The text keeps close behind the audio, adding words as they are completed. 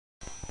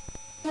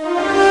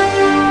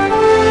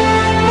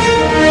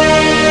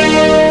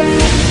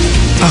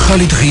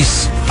ახალი დღის,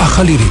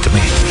 ახალი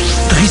რიტმი.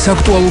 დღის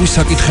აქტუალური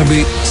საკითხები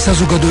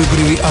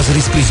საზოგადოებრივი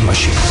აზრის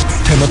პრიზმაში.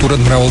 თემატურად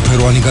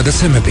მრავალფეროვანი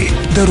გადაცემები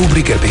და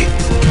რუბრიკები.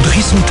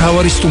 დღის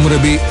მთავარი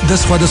სტუმრები და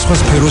სხვადასხვა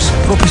სფეროს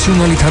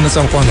პროფესიონალი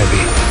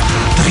თანაწამყვანები.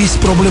 დღის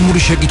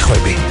პრობლემური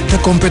შეკითხვები და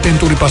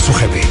კომპეტენტური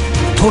პასუხები.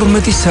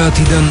 12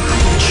 საათიდან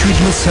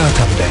 17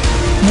 საათამდე.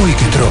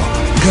 მოიგდრო,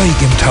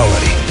 გაიგე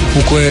მთავარი.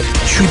 უკვე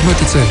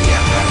 17 წელია.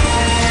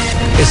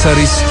 ეს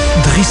არის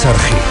დღის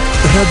არხი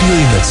რადიო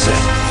იმედზე.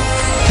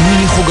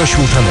 ნინი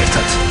ხუგაშვილთან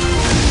ერთად.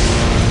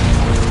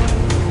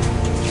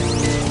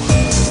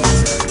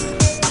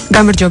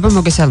 გამარჯობა,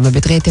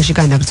 მოგესალმებით. დღეეთში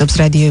განაგრძობს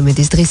რადიო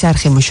იმედის დღის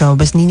არხი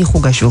მუშაობას ნინი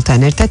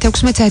ხუგაშვილთან ერთად.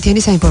 16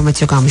 საათიანი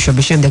საინფორმაციო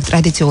გამოშვების შემდეგ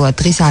ტრადიციულად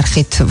დღის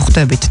არხით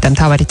ვხვდებით და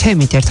მთავარი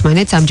თემით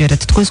ერთმანეთს.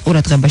 ამჯერად თქვენს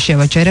ყურადღებას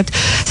შევაჩერებთ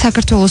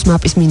საქართველოს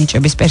მაპის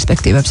მინიჭების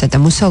პერსპექტივებზე და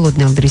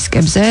მოსალოდნელ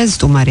რისკებზე.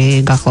 სტუმარი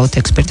გახლავთ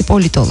ექსპერტი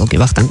პოლიტოლოგი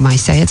ვახტანგ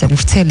მაისაია, ძალიან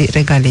ვრცელი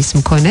რეგალიის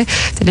მქონე.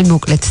 ძალიან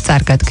მოკლედ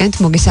წარგადგენთ.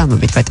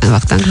 მოგესალმებით ბატონ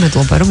ვახტანგ,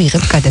 მადლობა რომ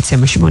იღებთ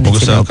გადაცემაში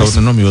მონაწილეობას.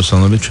 მოგესალმებით,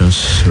 მივესალმებით ჩვენს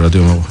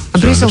რადიო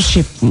ბრიუსელში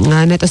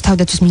ნატოს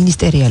თავდაცვის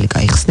მინისტერიალი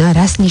გაიხსნა,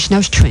 რას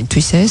ნიშნავს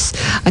ჩვენთვის ეს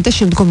და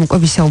შემდგომ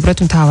უკვე ვისაუბროთ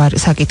მთავარ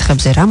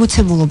საკითხებზე, რა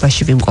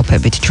მოცემულობაში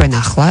ვიმყოფებით ჩვენ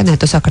ახლა,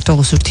 ნატო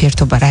საქართველოს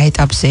ურთიერთობა რა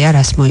ეტაპზეა,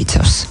 რას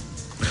მოიცავს?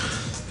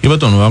 კი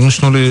ბატონო,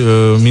 აღნიშნული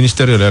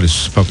მინისტერიალი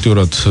არის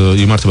ფაქტიურად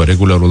იმართება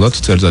რეგულარულად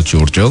წელიწადში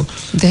ორჯერ,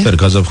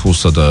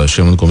 გაზაფხულსა და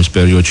შემდგომის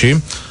პერიოდში.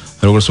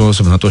 როგორც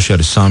მოსაუბრეთ, ნატოში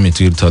არის სამი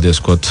ძირითადი,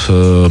 ასე ვთქვათ,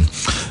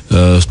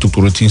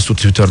 სტრუქტურით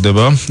ინსტიტუტი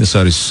ვითარდება. ეს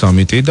არის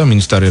სამიტი და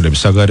მინისტერიალები,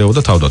 საგარეო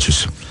და თავდაცვის.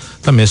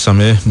 და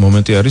მესამე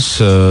მომენტი არის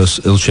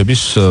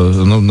ელჩების,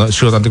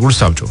 შუათანტიკური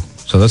საბჭო,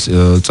 სადაც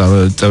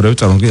წევრები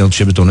წარმოადგენენ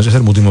ელჩების დონეზე, ეს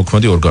არის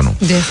მუდმივმოქმედი ორგანო.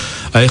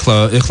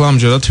 ეხლა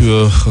ამჯერად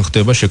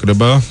ხდება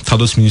შეკრება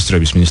თავდაცვის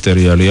მინისტრების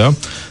მინისტერიალია,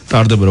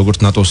 ტარდება როგორც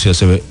ნატოს,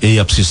 ასევე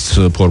ეიაპსის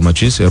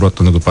ფორმატშიც,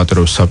 ევროატლანტიკური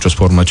პარტნიორობის საბჭოს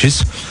ფორმატშიც.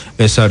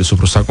 ეს არის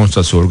უფრო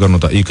საკონსულტაციო ორგანო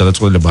და იქ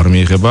გადაწყვეტილება არ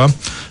მიიღება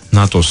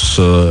ნატოს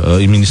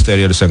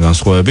მინისტერიალისგან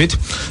განსხვავებით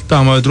და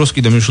ამავე დროს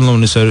კიდე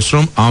მნიშვნელოვანი არის,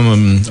 რომ ამ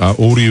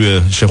ორივე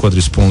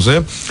შეხვედრის ფონზე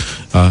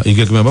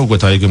იგეგმება, უკვე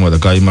დაიგეგმა და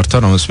გაიმართა,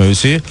 რომელიც მე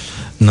ვიცი,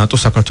 ნატო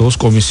საქართველოს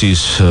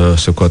კომისიის,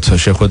 ასე ვთქვათ,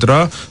 შეხვედრა,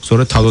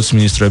 სწორედ თავდაცვის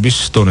მინისტრების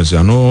დონეზე,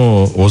 ანუ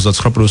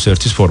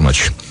 29+1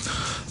 ფორმატში.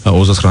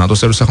 29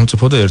 ნატოს წევრი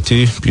სახელმწიფო და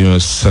 1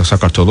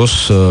 საქართველოს,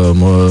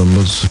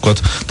 ვთქვათ,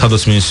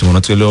 თავდაცვის მინისტრის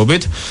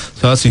მონაწილეობით,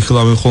 სადაც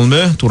იხილავენ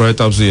ხოლმე თუ რა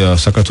ეტაპზეა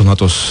საქართველოს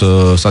ნატოს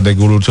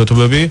სტრატეგიული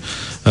ურთიერთობები,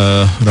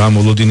 რა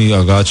მოლოდინი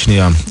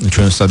გააჩნია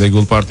ჩვენ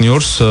სტრატეგიულ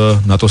პარტნიორს,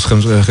 ნატოს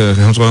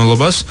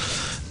ხელმძღვანელობას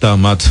და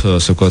მათ,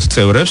 ასე ვთქვათ,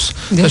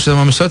 წევრებს და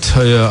შესაბამისად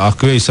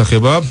აქვე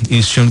ისახება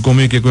ის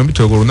შემდგომი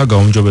გეგმებით, როგორ უნდა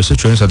გაუმჯობესდეს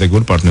ჩვენი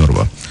სტრატეგიული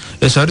პარტნიორობა.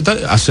 ეს არის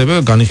და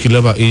ასევე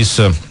განიხილება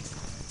ის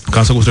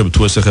განსაკუთრებით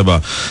თუ ეს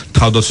ეხება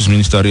თავდაცვის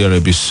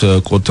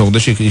მინისტერიალების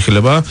კონტექსტში,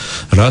 იხილება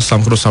რა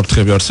სამხედრო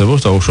საფრთხეები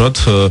არსებობს დაუშვათ,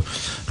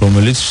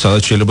 რომელიც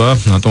სადაც შეიძლება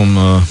ნატომ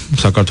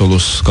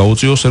საქართველოს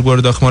გაუწიოს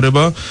ერთგვარი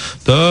დახმარება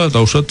და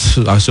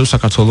დაუშვათ ასევე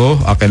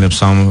საქართველოს აყენებს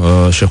ამ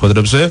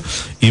შეხვედრებზე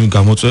იმ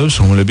გამოწვევებს,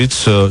 რომლებიც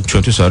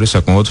ჩვენთვის არის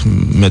საკმაოდ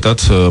მეტად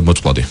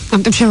მოწყვლადი.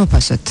 ამიტომ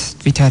შევაფასოთ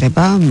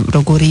ვითარება,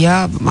 როგორია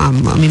ამ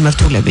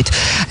მიმართულებით.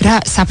 რა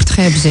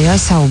საფრთხეებზეა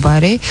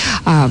საუბარი?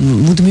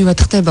 მუდმივად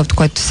ხდება,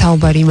 ვთქვათ,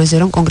 საუბარი იმაზე,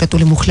 რომ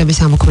კონკრეტული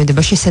მუხლების ამოქმედება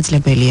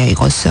შესაძლებელია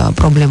იყოს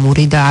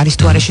პრობლემური და არის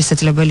თუ არა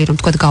შესაძლებელი, რომ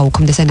ვთქვათ,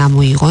 გაუქმდეს ან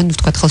ამოიღონ,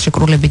 ვთქვათ,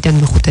 ხელშეკრულებიდან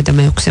მეხუთე და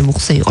მეექვსე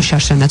მუხლზე იყო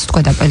შარშანაც,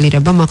 ვთქვათ,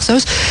 აპელირება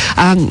მახსოვს.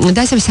 და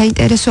ასევე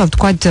საინტერესოა,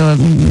 ვთქვათ,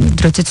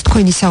 როდესაც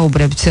თქვენ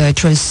ისაუბრებთ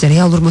ჩვენს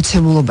რეალურ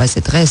მოცემულობაზე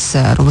დღეს,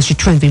 რომელშიც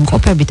ჩვენ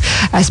ვიმყოფებით,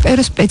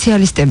 სპერო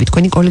სპეციალისტები,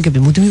 თქვენი კოლეგები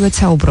მუდმივად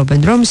საუბრობენ,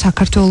 რომ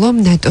საქართველოს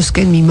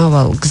ნატოსკენ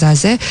მიმავალ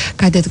გზაზე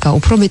გადადგა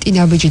უფრო მეტი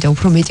ნაბიჯი და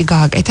უფრო მეტი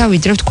გააკეთა,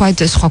 ვიდრე ვთქვათ,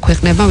 სხვა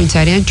ქვეყნებმა, ვინც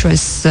არიან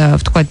ჩვენს,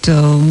 ვთქვათ,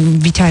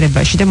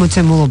 ვითარებაში და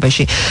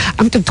მოცემულობაში.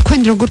 ამიტომ თქვენ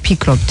როგორ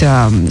ფიქრობთ,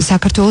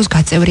 საქართველოს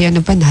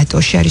გაწევრიანება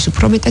ნატოში არის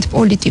უფრო მეტად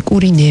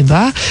პოლიტიკური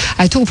ნება,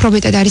 თუ უფრო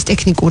მეტად არის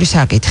ტექნიკური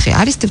საკითხი?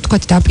 არის,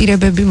 ვთქვათ,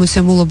 დაპირებები,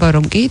 მოცემულობა,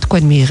 რომ კი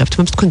თქვენ მიიღებთ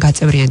მას, თქვენ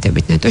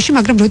გაწევრიანდებით ნატოში,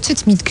 მაგრამ როდესაც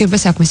მიდგება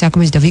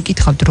საქმეს და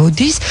ვიკითხავთ,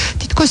 როდის,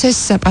 თითქოს ეს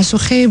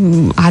პასუხი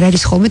არ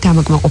არის ხოლმე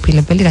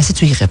დამაკმაყოფილებელი, რასაც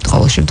ვიღებთ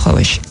ყოველ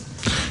შემთხვევაში.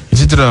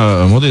 იცით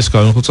რა, მოდი ეს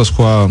განხილვა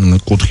სხვა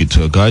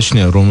კუთხით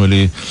გააჩნია,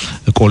 რომელი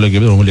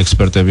კოლეგები, რომელი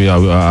ექსპერტები,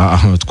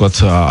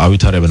 ვთქვათ,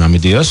 ავითარებენ ამ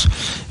იდეას,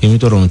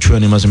 იმიტომ რომ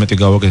ჩვენ იმაზე მეტი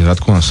გავაკეთეთ, რა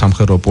თქმა უნდა,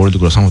 სამხედრო,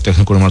 პოლიტიკური, სამხედრო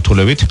ტექნიკური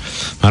მართულებით,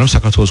 მაგრამ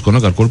საქართველოს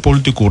გქონდა გარკვეული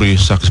პოლიტიკური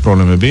სახის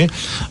პრობლემები.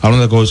 არ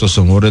უნდა გავიწყოს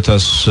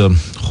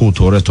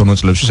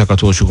 2005-2012 წლებში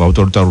საქართველოში იყო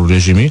ავტორიტარული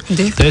რეჟიმი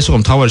და ეს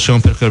იყო მთავარი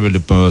შემოფერხებელი,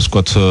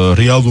 ვთქვათ,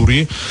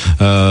 რეალური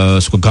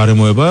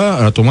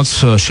გარემოება,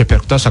 რატომაც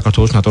შეფერხდა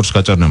საქართველოს ნატოს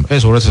გაწევრიანება.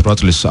 ეს 2008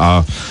 წლის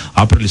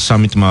აპრილის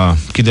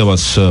სამიტმა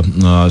კიდევაც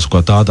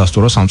ვთქვათ,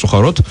 დაადასტურა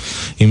სამწუხაროდ,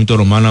 იმიტომ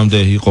რომ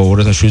მანამდე იყო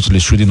 2007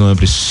 წლის 7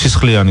 ნოემბრის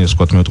სისხლიანი,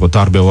 ვთქვათ, მე ვთქვათ,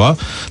 დარბევა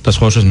და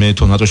სხვა შორის მე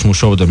თვითონ ნატოში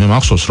მუშაობდა, მე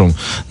მახსოვს, რომ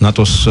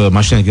ნატოს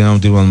მაშინდელი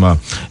გენერალ-მდივანმა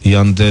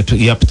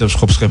იაპტებს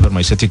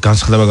ხოფსხეფერმა ისეთი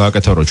განცხადება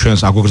გააკეთა, რომ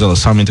ჩვენს აგვეგზალა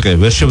 3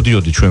 დღე ვერ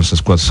შევდიოდი ჩვენს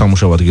ასე ვთქვათ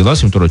სამუშაო ადგილას,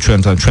 იმიტომ რომ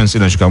ჩვენ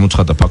წინაშე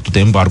გამოცხადდა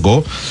ფაქტობრივად ემბარგო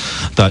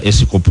და ეს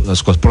იყო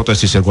ასე ვთქვათ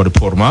პროტესტის ერთგვარი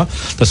ფორმა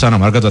და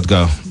სანამ არ გადადგა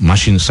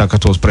მაშინ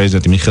საქართველოს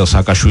პრეზიდენტი მიხეილ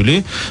სააკაშვილი,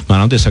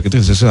 მანამდე ეს საკითხი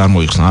ესე არ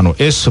მოიხსნა. ანუ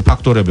ეს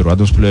ფაქტორები, რომ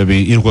ადამიანები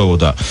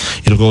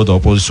ირღვევოდა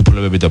ოპოზიციის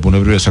უფლებები და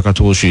ბუნებრივია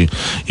საქართველოში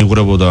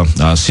იღვრებოდა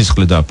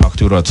სისხლი და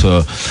ფაქტობრივად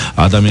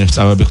ადამიანების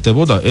წამები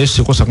ხდებოდა, ეს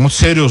იყო საკმაოდ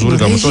სერიოზული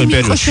გამოწვევა იმ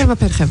პერიოდში.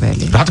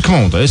 შემაფერხებელი. რა თქმა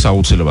უნდა, ეს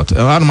აუცილებლად.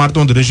 არ მარტო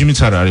რეჟიმიც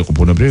არ იყო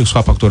ბუნებრივი,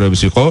 სხვა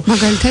ფაქტორებიც იყო.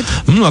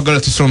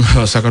 მაგალითად, რომ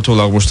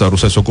საქართველოს აღმოჩნდა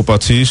რუსეთის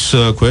ოკუპაციის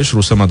ქვეშ,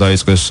 რუსებმა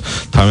დაიწყეს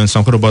თავიანთი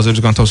სამხედრო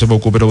ბაზების განთავსება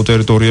ოკუპირებულ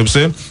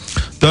ტერიტორიებზე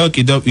და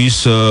კიდევ ის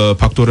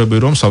ფაქტორები,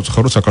 რომ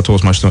სამწუხაროდ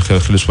საქართველოს მაშინ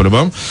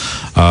ხელისუფლებამ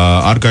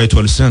არ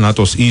გაითვალისწინა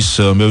ნატოს ის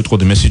მე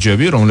ვიტყოდი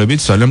მესიჯები, რომლებიც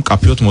ძალიან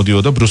მკაფიოდ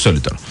მოდიოდა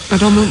ბრიუსელიდან.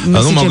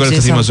 ანუ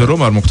მაგალითად იმაზე, რომ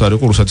არ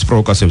მოხდარიყო რუსეთის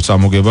პროვოკაციების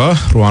წამოგება,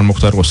 რომ არ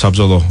მოხდარიყო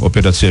საბრძოლო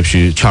ოპერაციებში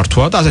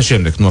ჩართვა და ასე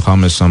შემდეგ. ნუ ახლა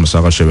ამას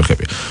აღარ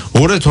შევეხები.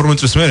 2012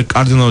 წლის მერე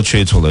კარდინალურად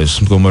შეიცვალა ეს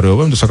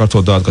მდგომარეობა და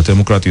საქართველოს დაადგა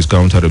დემოკრატიის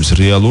განვითარების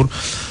რეალურ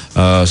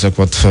ასე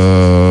ვთქვათ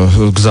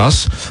გზას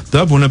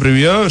და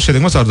ბუნებრივია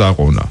შედეგმაც არ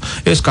დააყოვნა.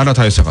 ეს კარგად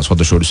აისახა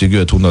სხვადასხვა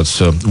იგივე თუნდაც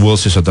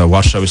უელსისა და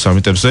ვარშავის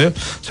სამიტებზე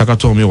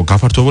საქართველოს მიიღო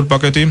გაფართოებული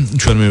პაკეტი,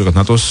 ჩვენ მივიღეთ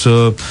ნატოს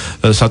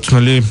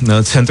საწვრთნელი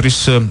ცენტრის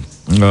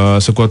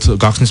ასე ვთქვათ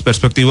გახსნის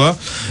პერსპექტივა,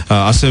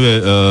 ასევე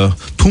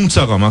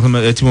თუმცა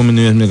ერთი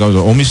მომენტი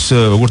ომის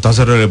როგორც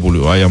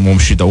დაზარალებულიო აი ამ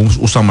ომში და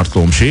უსამართლო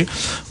ომში,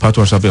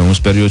 ფართოვარსაბიან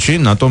ომის პერიოდში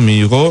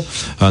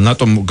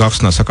ნატომ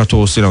გახსნა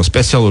საქართველოს წინააღმდეგ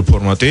სპეციალური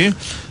ფორმატი,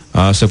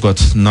 ასე ვთქვათ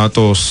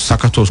ნატოს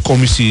საქართველოს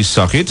კომისიის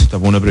სახით და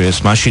ბუნებრივია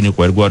ეს მაშინ იყო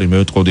ერთგვარი მე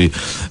ვიტყოდი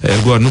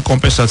ერთგვარი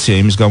კომპენსაცია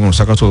იმის გამო რომ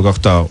საქართველოს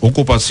გახდა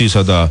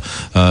ოკუპაციისა და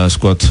ასე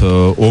ვთქვათ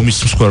ომის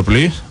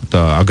მსხვერპლი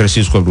და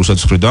აგრესიის მსხვერპლი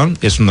რუსეთის მხრიდან,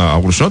 ეს უნდა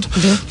აღვნიშნოთ.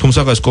 თუმცა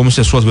ეს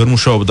კომისია სულად ვერ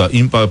მუშაობდა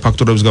იმ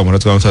ფაქტორების გამო,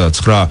 რაც განვითარდა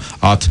 9,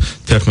 10,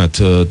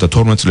 11 და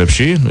 12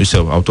 წლებში,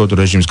 ისევ ავტორიტარ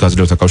რეჟიმის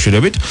გაძლიერებასთან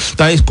დაკავშირებით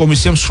და ეს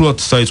კომისიამ სულად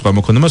დაიწყო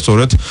მოქმედება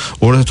სწორედ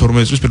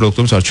 2012 წლის 1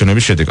 ოქტომბრის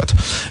არჩევნების შედეგად.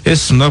 ეს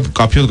უნდა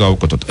კაფეოდ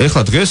გავუკეთოთ.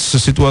 ეხლა დღეს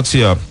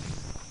სიტუაცია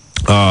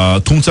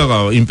თუმცა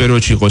იმ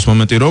პერიოდში იყო ეს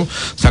მომენტი, რომ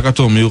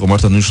საქართველოს მიიღო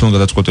მართლა მნიშვნელოვანი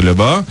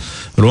გადაწყვეტილება,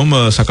 რომ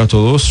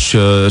საქართველოს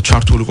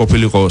ჩართული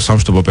ყოფილიყო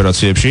სამშვიდობო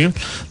ოპერაციებში,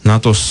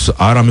 ნატოს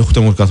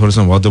არამეხუთემული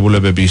გათვალისწინებულ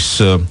ვალდებულებების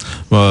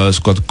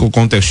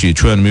კონტექსტში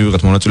ჩვენ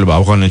მივიღეთ მონაწილეობა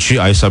ავღანეთში,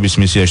 აისაბის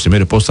მისიაში,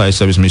 მე პოსტ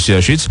აისაბის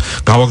მისიაშიც,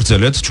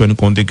 გავაგრძელეთ ჩვენი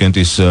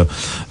კონტინგენტის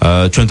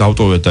ჩვენ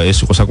დავტოვეთ და ეს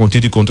იყო საკმაოდ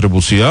დიდი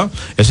კონტრიბუცია,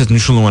 ესეც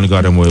მნიშვნელოვანი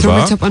გარემოება.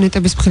 რომელიც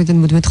ოპონენტების მხრიდან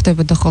მუდმივად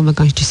ხდებოდა ხოლმე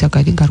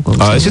განსჯისაგანი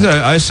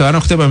გარკვეულწილად. ეს არ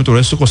ხდება, იმიტომ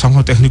რომ ეს იყო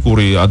სამხედრო ტექნიკური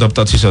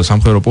ადაპტაციის და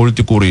სამხედრო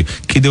პოლიტიკური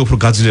კიდევ უფრო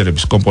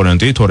გაძლიერების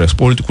კომპონენტი, თორე ეს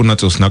პოლიტიკურ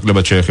ნაწილს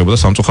ნაკლებად შეეხებოდა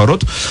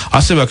სამწუხაროდ.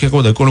 ასევე აქ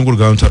ეხება ეკონომიკური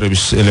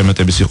განვითარების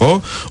ელემენტებიც იყო.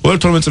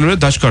 2012 წლამდე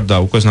დაჩქარდა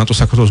უკვე ნატოს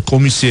საქართველოს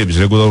კომისიების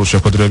რეგულარული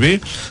შეხვედრები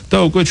და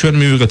უკვე ჩვენ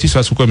მივიღეთ ის,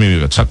 რაც უკვე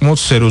მივიღეთ. საკმაოდ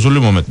სერიოზული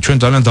მომენტი. ჩვენ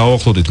ძალიან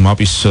დავახლოვდით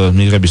მაპის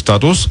მიღების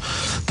სტატუსს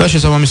და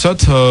შესაბამისად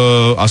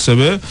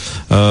ასევე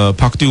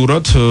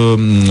ფაქტიურად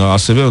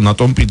ასევე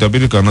ნატომ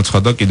პირდაპირ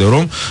განაცხადა კიდევ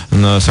რომ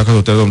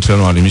საქართველოს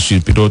ტერიტორიული მისი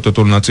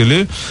პრიორიტეტული ნაწილი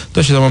და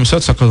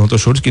შესაბამისად საქართველოს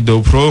შორის კიდევ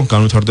უფრო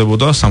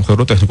განვითარდებოდა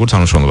სამხედრო ტექნიკური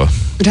თანამშრომლობა.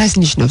 რას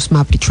ნიშნავს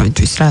მაპი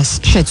ჩვენთვის? რას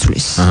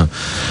შეცვლის?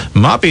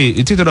 მაპი,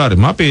 იცით რა არის?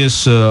 მაპი ეს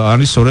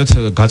არის სწორედ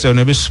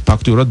გაწევნების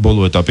ფაქტიურად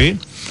ბოლო ეტაპი.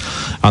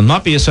 ან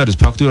მაპი ეს არის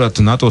ფაქტიურად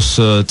ნატოს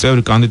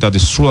წევრი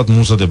კანდიდატის სრულად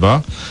მომზადება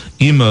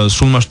იმ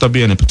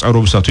სრულმასშტაბიანი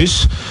წევრობისათვის,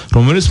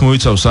 რომელიც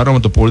მოიცავს არა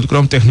მარტო პოლიტიკურ,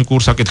 არამედ ტექნიკურ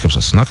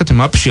საკითხებსაც. ნახეთ,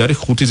 მაპში არის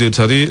 5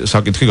 ძირითადი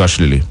საკითხი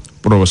გაშლილი.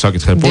 პირველი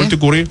საკითხი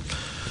პოლიტიკური,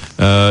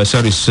 ეს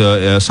არის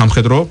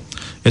სამხედრო,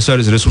 ეს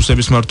არის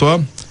რესურსების მართვა,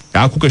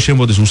 აქ უკვე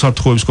შემოდის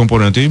უსაფრთხოების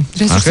კომპონენტი.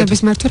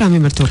 რესურსების მართვა რა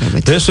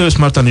მიმართულებით? რესურსების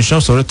მართვა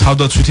ნიშნავს სწორედ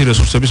თავდაცვითი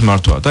რესურსების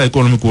მართვა და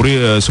ეკონომიკური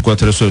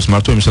რესურსების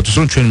მართვა იმისათვის,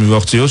 რომ ჩვენ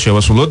მივახციოთ,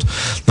 შევასრულოთ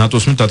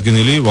ნატოს მიერ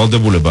დადგენილი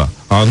ვალდებულება.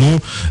 ანუ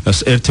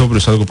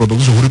ერთეულის საგარეო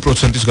პროდუქტის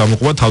 2%-ის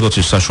გამოყოფა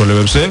თავდაცვის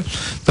საშუალებებზე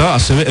და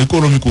ასევე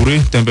ეკონომიკური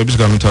ტემპების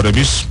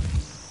განვითარების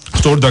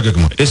სწორ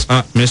დაგეგმა. ეს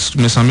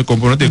მესამე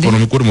კომპონენტი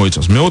ეკონომიკური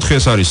მოიცავს. მეოთხე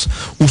ეს არის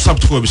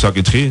უსაფრთხოების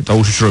საკითხი და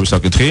უშიშროების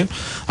საკითხი.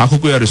 აქ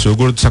უკვე არის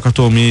როგორ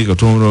საქართველოს მიიღეთ,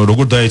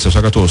 როგორ დაეცავს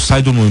საქართველოს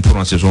საიდუმლო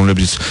ინფორმაციას,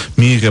 რომლებიც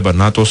მიიღება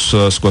ნატოს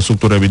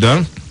სტრუქტურებიდან.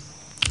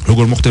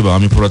 როგორ მოხდება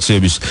ამ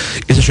ინფორმაციების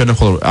ესე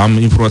შენახულობა, ამ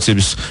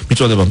ინფორმაციების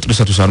მიწოდება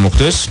მტრისათვის არ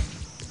მოხდეს.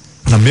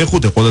 და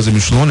მეხუთე ყველაზე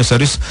მნიშვნელოვანი ეს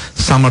არის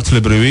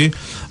სამართლებრივი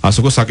ასე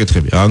ვთქვათ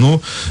საკითხები. ანუ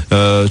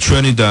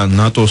ჩვენი და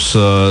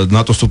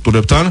ნატოს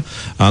სტრუქტურებთან,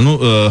 ანუ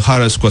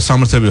ასე ვთქვათ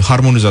სამართლებრივი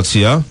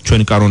ჰარმონიზაცია,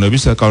 ჩვენი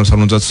კანონების და კანონის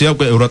ჰარმონიზაცია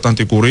უკვე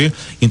ევროატლანტიკური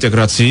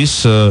ინტეგრაციის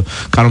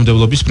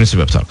კანონმდებლობის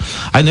პრინციპებთან.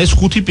 აი ეს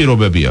 5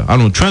 პირობებია.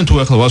 ანუ ჩვენ თუ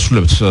ახლა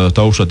ვასრულებთ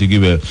დაუშვათ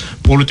იგივე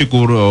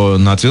პოლიტიკურ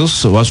ნაწილს,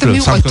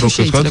 ვასრულებთ სამხედრო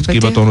საკითხებს, კი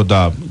ბატონო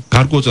და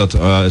გარკვეულწილად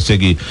ესე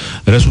იგი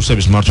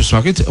რესურსების მართვის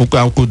საკითხს, უკვე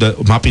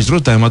მაპის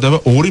დროს დაემატება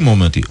 2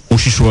 მომენტი.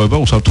 უშიშროება,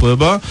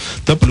 უსაფრთხოება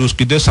და პლუს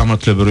კიდე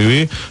სამართლებრივი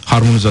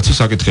ჰარმონიზაციის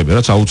საკითხები,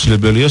 რაც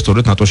აუცილებელია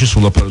სწორედ ნატოში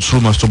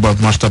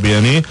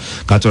სრულმასშტაბიანი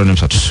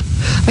გაწევრიანებისათვის.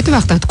 მეტი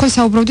ვახტანგ, თქვენ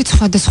საუბრობდით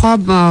სხვადასხვა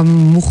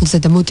მუხლზე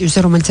და მოტივზე,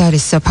 რომელიც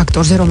არის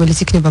ფაქტორზე, რომელიც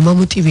იქნება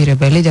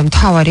მამოტივირებელი და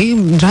მთავარი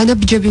რა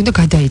ნაბიჯები უნდა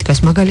გადაიდგას.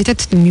 მაგალითად,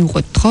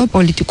 მივყვეთ ხო,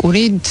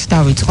 პოლიტიკური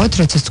დავიწყოთ,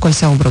 როდესაც თქვენ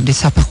საუბრობდით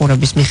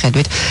საფეხურების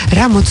მიხედვით.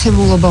 რა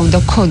მოცემულობა უნდა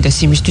გქონდეს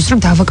იმისთვის, რომ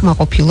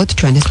დავაკმაყოფილოთ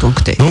ჩვენ ეს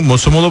პუნქტი? ნუ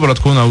მოცემულობა რა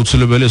თქმა უნდა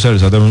აუცილებელია, ეს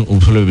არის ადამიანის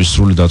უფლებების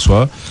სრული დაცვა,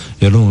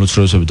 ეროვნული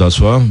უცდელობების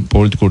დაცვა,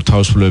 პოლიტიკური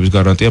თავისუფლების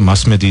გარანტია,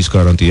 მასმედიის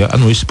გარანტია.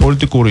 ანუ ეს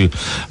პოლიტიკური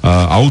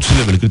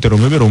აუცილებელი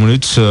კრიტერიუმები,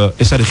 რომელიც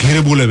ეს არის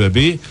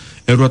ღირებულებები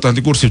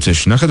ევროატლანტიკურ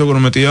სივრცეში. ნახეთ როგორ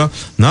მეტია,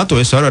 ნატო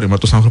ეს არ არის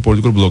მარტო სამხრეთ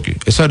პოლიტიკური ბლოკი.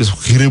 ეს არის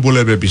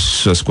ღირებულებების,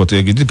 ასე ვთქვათ,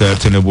 ეგეთი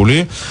გაერთიანებული,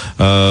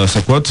 ასე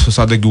ვთქვათ,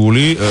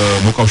 სტრატეგიული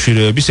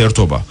მოკავშირეების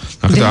ერთობა.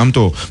 ნახეთ,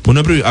 ამიტომ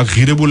ბუნებრივი აქ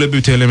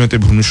ღირებულებებით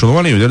ელემენტები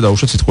მნიშვნელოვანია, ვიდრე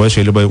დაუშვათ სიტყვა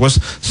შეიძლება იყოს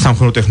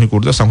სამხედრო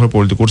ტექნიკური და სამხედრო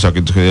პოლიტიკური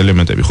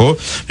ელემენტები, ხო?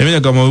 მე მინდა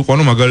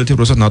გამოვიყვანო მაგალითი,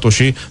 როდესაც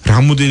ნატოში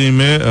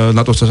რამოდენიმე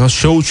ნატოსთან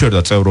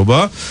შეუჩერდა წევრობა,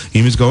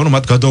 იმის გამო რომ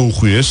მათ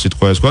გადაუხვიეს,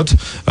 სიტყვა ასე ვთქვათ,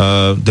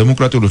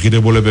 დემოკრატიული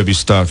ღირებულებების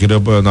და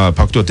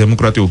ფაქტობრივად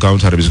დემოკრატიულ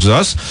განვითარების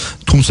გზას,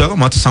 თუმცა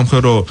მათი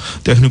სამხედრო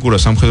ტექნიკური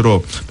და სამხედრო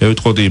მე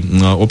ვიტყოდი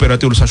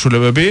ოპერატიული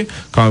საშუალებები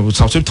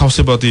სავსებით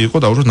თავსებადი იყო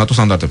დაუშვათ ნატოს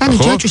სტანდარტებთან,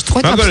 ხო?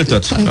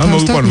 მაგალითად,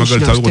 მოვიყვანო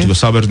მაგალითად ავიღოთ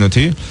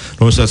საბერძნეთი,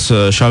 რომელსაც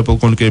შავი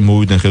პოლკოვნიკები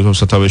მოვიდნენ ხელისუფლების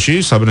სათავეში,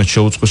 საბერძნეთი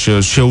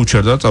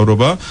შეუჩერდა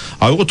წევრობა,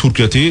 ავიღოთ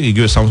თურქეთი,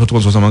 იგივე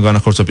 64 წელს მან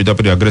განახორციელა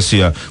პირდაპირ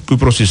აგრესია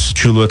კვიპროსის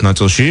ჩრდილოეთ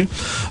ნაწილში,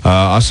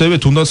 ასევე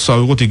თუნდაც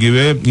ავიღოთ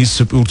იგივე ის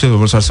ურთიერთობა,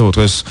 რომელიც არსებობს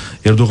დღეს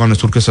ერდოღანის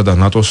თურქეთსა და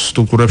ნატოს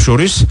სტრუქტურებს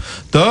შორის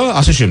და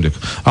ასე შემდეგ.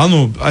 ანუ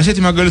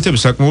ასეთი მაგალითები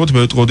საკმაოდ მე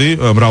ვიტყოდი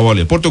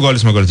მრავალია.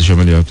 პორტუგალის მაგალითი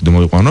შემიძლია კიდე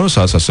მოვიყვანო,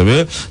 სადაც ასევე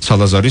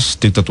სალაზარის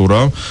დიქტატურა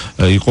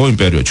იყო იმ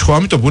პერიოდში. ხო,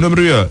 ამიტომ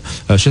ბუნებრივია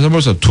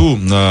შესაბამისად თუ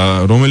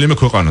რომელიმე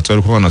ქვეყანა,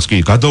 წევრი ქვეყანაც კი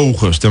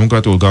გადაუხვევს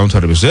დემოკრატიულ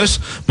განვითარების გზას,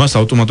 მას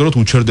ავტომატურად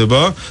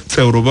უჩერდება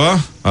წევრობა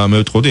მე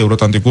ვიტყოდი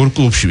ევროატლანტიკურ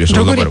კლუბში, ეს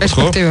რა როგორი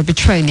პერსპექტივები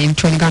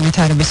ჩვენი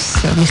განვითარების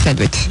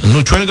მიხედვით? ნუ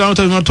ჩვენი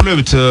განვითარების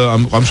მართულებით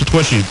ამ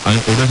შემთხვევაში აი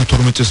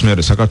 2012 წლის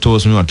მერე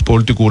საქართველოს მიმართ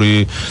პოლიტიკური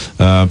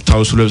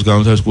თავისუფლების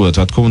განვითარების კუთხით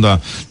რა თქმა უნდა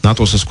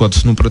ნატოს ეს ვთქვათ,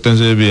 ნუ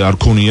პრეტენზიები არ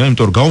ქონია,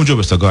 იმიტომ რომ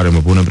გაუმჯობესდა გარემო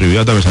ბუნებრივია,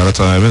 ადამიანს არ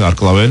აწამებენ, არ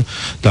კლავენ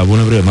და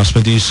ბუნებრივია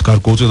მასმედიის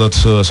გარკვეულწილად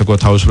ასე ვთქვათ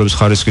თავისუფლების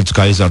ხარისხიც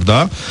გაიზარდა.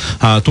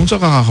 თუმცა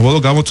ახლა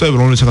გამოწვევები,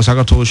 რომელიც ახლა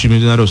საქართველოში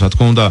მიმდინარეობს, რა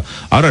თქმა უნდა,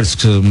 არ არის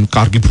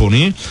კარგი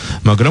ფონი,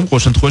 მაგრამ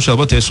ყოველ შემთხვევაში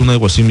ალბათ ეს უნდა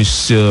იყოს იმის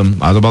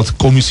ალბათ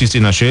კომისიის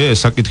წინაშე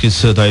საკითხის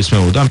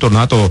დაისმეოდა, ამიტომ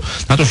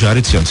ნატოში არ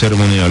იციან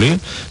ცერემონიალი,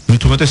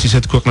 მით უმეტეს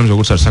ისეთ ქვეყნებს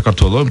როგორც არის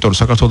საქართველო, იმიტომ რომ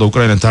საქართველო და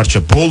უკრაინა დარჩა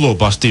ბოლო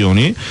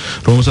ბასტიონი,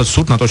 რომელსაც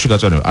სურთ ნატოში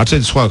გაწევრება. არც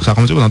ერთი სხვა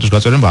სახელმწიფო ნატოში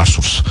გაწევრება არ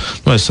სურს.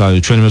 ნუ ეს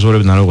ჩვენი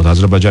მეზობლები ნარაგოთ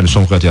აზერბაიჯანი,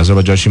 სომხეთი,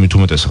 აზერბაიჯანში მით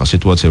უმეტეს ახლა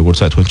სიტუაცია როგორც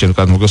არის თქვენ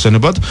ჩემკად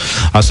მოგესწრებათ,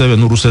 ასევე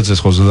ნუ რუსეთზეც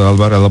ხო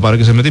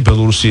ლაპარაკის იმედი,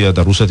 ბელორუსია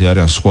და რუსეთი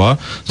არიან სხვა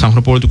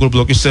სამხრეთ პოლიტიკური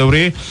ბლოკის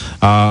წევრი.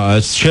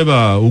 შეება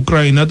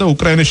უკრაინა და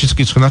უკრაინაშიც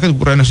კი ნახეთ,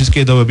 უკრაინაშიც კი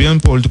ედავებიან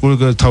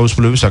პოლიტიკური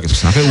თავისუფლების საკითხს.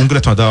 ნახეთ,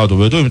 უნგრეთმა დაადო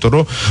ვეტო, იმიტომ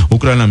რომ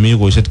უკრაინამ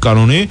მიიღო ისეთი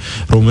კანონი,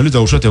 რომელიც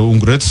დაუშვათ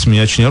უნგრეთს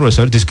მიაჩნია, რომ ეს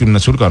არის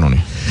დისკრიმინაციული კანონი.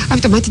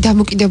 ამიტომ მათი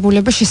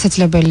დამოკიდებულება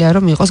შესაძლებელია,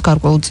 რომ იყოს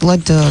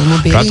გარკვეულწილად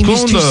მობილი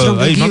იმისთვის, რომ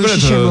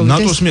რეგიონში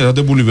ნატოს მიერ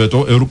დადებული ვეტო,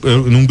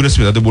 უნგრეთის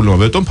მიერ დადებული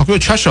ვეტო,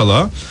 ფაქტობრივად ჩაშალა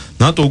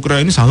ნატო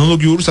უკრაინის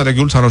ანალოგიური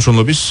სტრატეგიული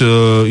თანამშრომლობის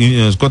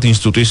ვთქვათ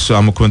ინსტიტუტის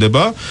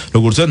ამოქმედება,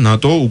 როგორიცაა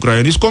ნატო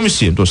უკრაინის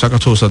კომისია, თუმცა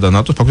საქართველოსა და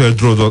ნატო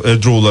ფაქტობრივად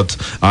ერთდროულად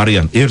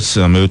არიან ერთს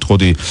მე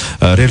ვიტყოდი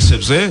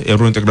რელსებზე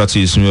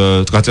ევროინტეგრაციის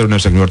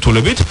გაწევრიანების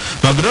მიმართულებით,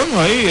 მაგრამ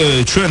აი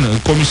ჩვენ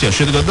კომისია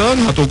შედგა და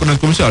ნატო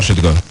უკრაინის კომისია არ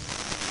შედგა.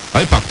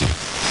 აი ფაქტი.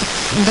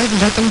 და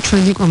რატომ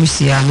ჩვენი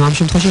კომისია, ანუ ამ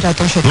შემთხვევაში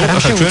რატომ შედგა? რა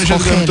ჩვენ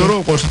შედგა, იმიტომ რომ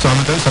ყოველთვის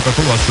ამეტყვის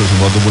საქართველოს ასრულებს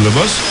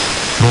ვალდებულებას,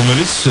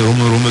 რომელიც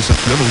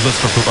ახლება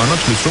 29 ქვეყანა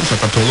თვლის რომ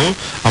საქართველოს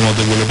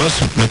ამავდებულებას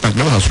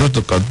მეტნაკლებად ასრულებს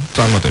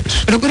წარმატებით.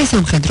 როგორი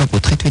სამხედრო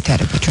კუთხით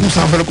ვითარება ჩვენ?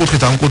 სამხედრო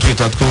კუთხით ამ კუთხით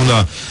რა თქმა უნდა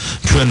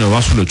ჩვენ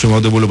ვასრულებთ ჩვენ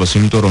ვალდებულებას,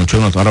 იმიტომ რომ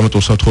ჩვენ არამედ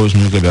უსაფრთხოების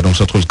მიღები, არამედ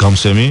უსაფრთხოების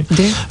გამსემი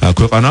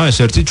ქვეყანა, ეს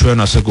ერთი ჩვენ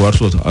ასე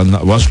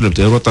ვასრულებთ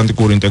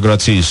ევროატლანტიკური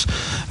ინტეგრაციის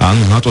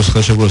ანუ ნატოს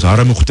ხელშეკრულებას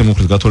არამეხუთე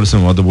მუხლით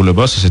გათვალისწინებულ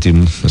ვალდებულებას, ესეთი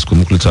ეს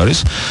მუხლიც არის,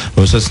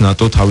 როდესაც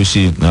ნატო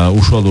თავისი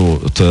უშუალო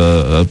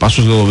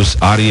პასუხისმგებლობის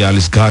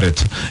არეალის გარეთ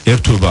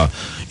ერთვება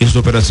ის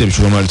ოპერაციებში,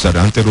 რომელიც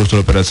არის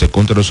ანტიტერორისტული ოპერაცია,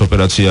 კონტრტერორისტული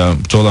ოპერაცია,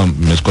 ბრძოლა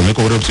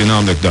მეკობრეობის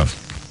წინააღმდეგ და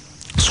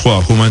სხვა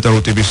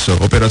ჰუმანიტარული ტიპის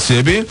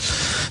ოპერაციები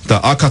და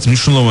აქაც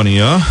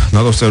მნიშვნელოვანია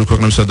ნატოს წევრი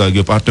ქვეყნებისა და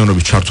იგივე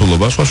პარტნიორების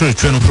ჩართულობა. სხვა შორის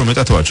ჩვენ უფრო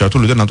მეტად ვართ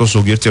ჩართული და ნატოს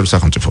ზოგიერთი წევრი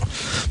სახელმწიფო.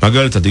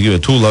 მაგალითად იგივე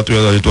თუ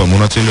ლატვია და ლიტვა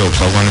მონაწილეობს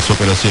ავღანეთის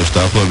ოპერაციაში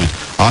დაახლოებით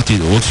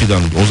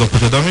 10-20-დან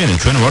 25 ადამიანი,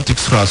 ჩვენ ვართ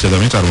 900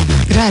 ადამიანი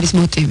წარმოდგენილი. რა არის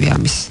მოტივი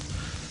ამის?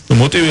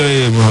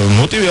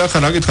 მოტივი ახლა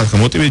რა გითხართ,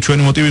 მოტივი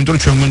ჩვენი მოტივი, იმიტომ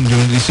რომ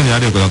ჩვენ ისინი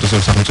არიან ნატოს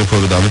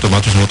სახელმწიფოები და ამიტომ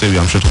მათთვის მოტივი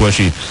ამ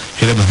შემთხვევაში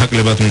შეიძლება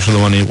ნაკლებად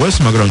მნიშვნელოვანი იყოს,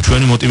 მაგრამ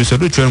ჩვენი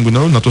მოტივისები ჩვენ გვინდა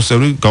რომ ნატოს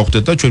წევრი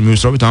გავხდეთ და ჩვენ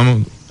მივისწრაფით ამ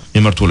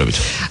მიმართულებით.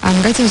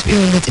 გაიცემის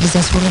პირველი ნაწილის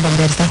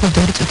დასრულებამდე არის დაახლოებით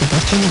 2 წუთი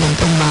დარჩენილი,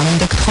 ამიტომ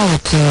უნდა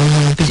გთხოვოთ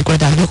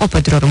ფიზიკურად არ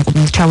ვიყოფოთ, რომ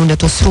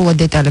ჩავუნდათ სრულად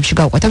დეტალებში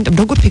გავყვეთ. ამიტომ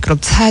როგორ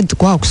ფიქრობთ, სად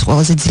გვაქვს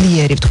ყველაზე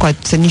ძლიერი, ვთქვათ,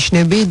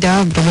 ნიშნები და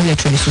რომელია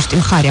ჩვენი სუსტი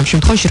მხარე ამ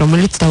შემთხვევაში,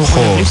 რომელიც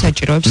დაუყოვნებლივ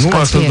საჭიროებს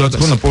გასაგებად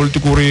თქონა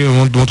პოლიტიკური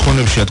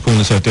მოთხოვნებში რა თქმა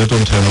უნდა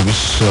ტერიტორიული თემების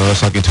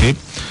საკითხი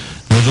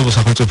მეზობელ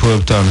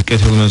სახელმწიფოებთან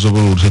კეთილ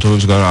მეზობელ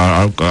ურთიერთობების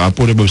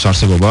აპორებების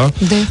არსებობა.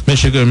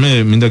 მე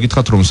მინდა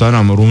გითხრათ, რომ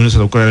სანამ რუმინეთსა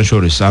და უკრაინას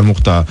შორის არ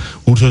მოხდა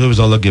ურთიერთობების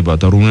დალაგება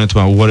და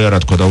რუმინეთმა უარი არ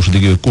ათქვა დაუშვათ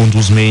იგივე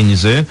კუნძულს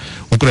მეინიზე,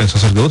 უკრაინის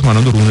სასარგებლოდ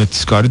მანამდე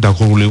რუმინეთის კარი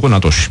დახურული იყო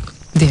ნატოში.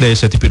 და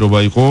ესეთი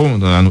პირობა იყო,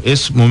 ანუ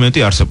ეს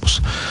მომენტი არსებობს.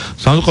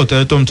 სამწუხაროდ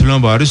ტერიტორიული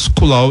მთლიანობა არის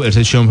კვლავ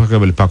ერთ-ერთი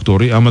შემოფარგლებელი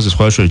ფაქტორი. ამაზე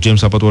სხვა შორის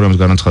ჯეიმს აპატურიამს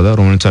განაცხადა,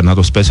 რომელიც არის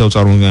ნატოს სპეციალური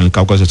წარმომადგენელი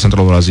კავკასიის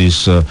ცენტრალურ აზიის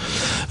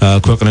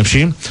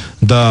ქვეყნებში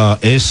და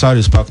ეს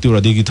არის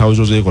ფაქტიურად იგი თავის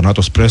დროზე იყო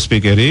ნატოს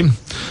პრესპიკერი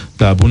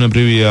და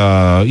ბუნებრივია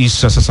ის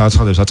რასაც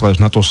აცხადებს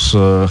ნატოს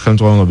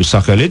ხელმძღვანელობის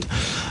სახელით.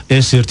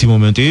 ეს ერთი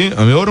მომენტი.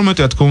 მეორე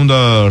მომენტი, რა თქმა უნდა,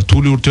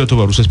 რთული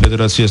ურთიერთობა რუსეთის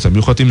ფედერაციასთან,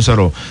 მიუხედავად იმისა,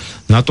 რომ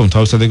ნატომ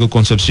თავის სტრატეგიულ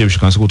კონცეფციებში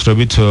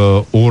განსაკუთრებით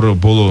ორ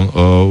ბოლო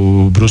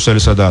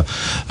ბრიუსელისა და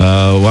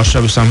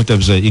ვარშავის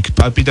სამიტებზე იქ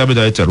პიტაბე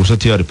დაეწერა,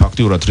 რუსეთი არის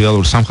ფაქტიურად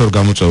რეალური სამხედრო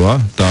გამოწვევა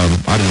და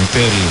არის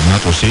იმპერია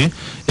ნატოსი.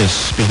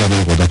 ეს პირდაპირ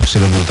იყო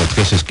დაფიქსირებული და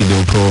დღეს ეს კიდევ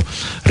უფრო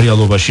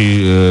რეალობაში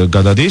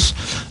გადადის.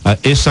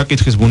 ეს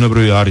საკითხის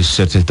ბუნებრივი არის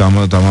ერთ-ერთი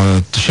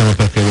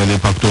შემოფარგლებელი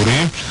ფაქტორი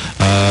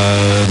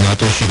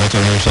ნატოში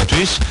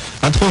გაწევრებისათვის.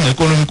 ან თქო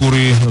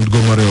ეკონომიკური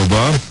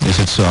მდგომარეობა,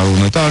 ესეც არ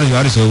უნდა და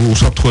არის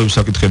უსაფრთხოების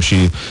საკითხებში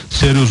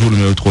სერიოზული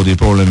მე ვიტყოდი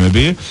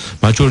პრობლემები.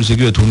 მათ შორის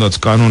იგივე თუნდაც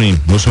კანონი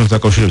მოსმენთან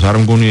დაკავშირებით არ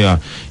მგონია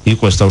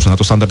იყოს და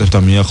ნატოს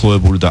სტანდარტებთან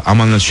მიახლოებული და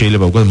ამანაც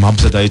შეიძლება უკვე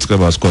მაპზე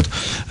დაიწყება, ასე ვთქვათ,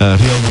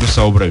 რეალური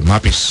საუბრები,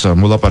 მაპის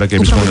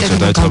მოლაპარაკების მონაცემ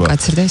დაიწყება.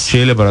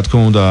 შეიძლება რა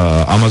თქმა უნდა,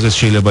 ამაზეც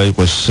შეიძლება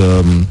იყოს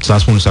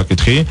დასმული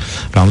საკითხი,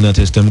 რამდენად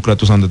ეს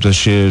დემოკრატიულ სტანდარტებს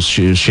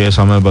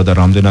შეესაბამება და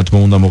რამდენად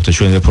უნდა მოხდეს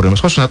ჩვენი რეფორმა.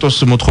 ხო, ნატოს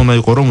მოთხოვნა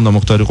იყო, რომ უნდა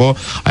მოხდარიყო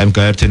აი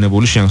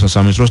გაერთიანებული შენგენის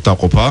სამინისტროს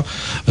დაყოფა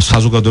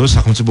საზოგადოების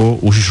სახელმწიფო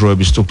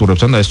უშიშროების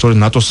სტრუქტურებთან და ეს სწორედ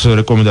ნატოს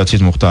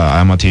რეკომენდაციით მოხდა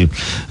ამათი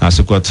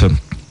ასე ვთქვათ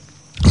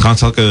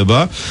განცალკევება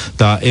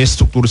და ეს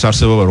სტრუქტურის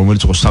არსებობა,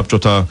 რომელიც იყო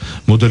საბჭოთა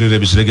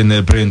მოდელირების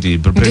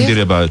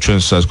ბრენდირება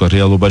ჩვენს ასე ვთქვათ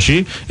რეალობაში,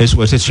 ეს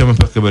იყო ერთ-ერთი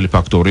შემოფარგლებელი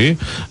ფაქტორი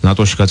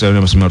ნატოში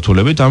გაწევრიანების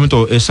მიმართულებით.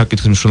 ამიტომ ეს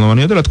საკითხი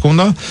მნიშვნელოვანია და რა თქმა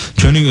უნდა,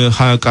 ჩვენი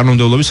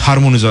კანონმდებლობის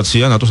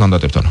ჰარმონიზაცია ნატოს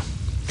სტანდარტებთან.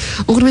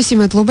 უღრმესი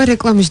მადლობა.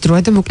 რეკლამის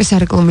დროა და მოკლე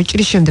სარეკლამო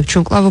ჭირის შემდეგ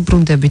ჩვენ კვლავ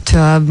ვბრუნდებით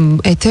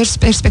ეთერს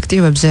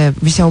პერსპექტივებზე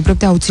ვისაუბრებ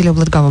და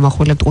აუცილებლად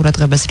გავამახვილებთ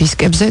ყურადღებას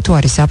რისკებზე, თუ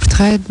არის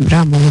საფრთხე,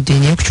 რა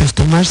მოლოდინი აქვს ჩვენ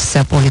სტუმარს,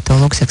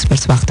 პოლიტოლოგს,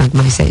 ექსპერტს ვახტანგ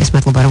მაისაიას.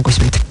 მადლობა რომ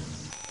გვისმენთ.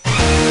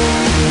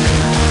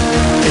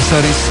 ეს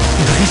არის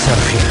დღის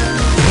არხი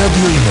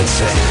რადიო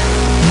იმედზე.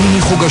 ნინი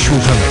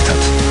ხუგაშვილთან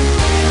ერთად.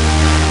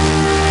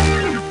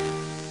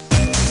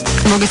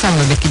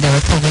 მოგესალმებით კიდევ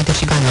ერთხელ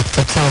ვიდეოში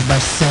განვაგრძობთ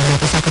საუბარს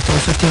ნატოს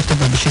საქართველოს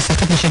ურთიერთობების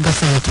შესახებ.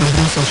 შეგახსენებთ, რომ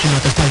ბრიუსელში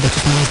ნატოს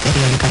თავდაცვის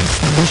მინისტერიალი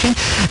გაიხსნა გუშინ.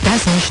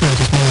 რას ნიშნავს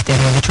ეს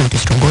მინისტერიალი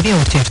ჩვენთვის, როგორია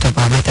ურთიერთობა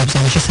ამ ეტაპზე?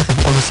 ამის შესახებ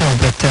ყოველ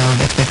საუბრობთ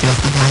ექსპერტი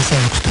ვახტანგ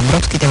მაისაია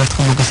ოქტომბერს. კიდევ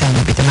ერთხელ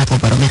მოგესალმებით და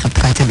მადლობა რომ ეხებთ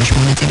გაიცემაში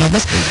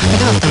მონაწილეობას.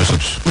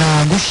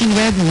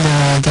 გუშინვე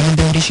ძალიან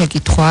ბევრი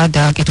შეკითხვა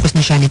და კითხვის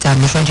ნიშანი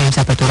წარმოშვა ჯეიმს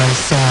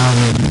აპატურიამის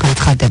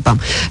განცხადებამ.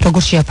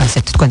 როგორ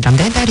შეაფასებთ თქვენ,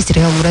 რამდენად არის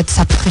რეალურად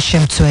საფრთხის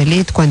შემცველი?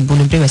 თქვენ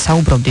ბუნებრივია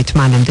საუბრობდით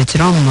მანამდეც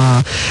რომ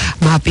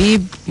მაპი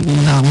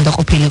უნდა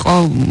ყოფილიყო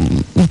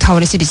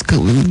უმთავრესი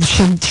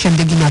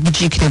შემდეგი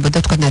ნაბიჯი იქნებოდა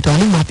თქვა ნატო,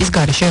 ანუ მაპის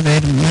გარეშე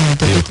ვერ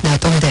მიედოდით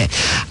ნატომდე.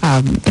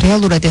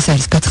 რეალურად ეს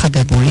არის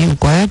გაცხადებული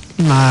უკვე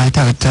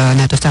თავად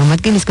ნატოს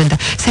წარმომადგენლისგან და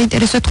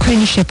საინტერესოა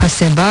თქვენი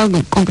შეფასება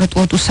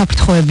კონკრეტულად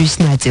უსაფრთხოების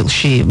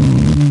ნაწილში.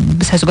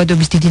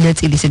 საზოგადოების დიდი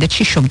ნაწილი სადაც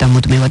შიშობდა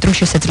მუდმივად, რომ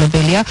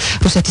შესაძლებელია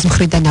რუსეთის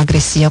მხრიდან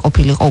აგრესია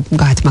ყოფილიყო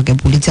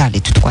გაათმაგებული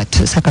ძალით თქვა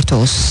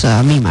საქართველოს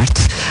მიმართ.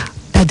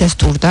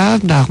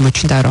 დადასტურდა და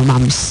აღმოჩნდა, რომ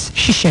ამის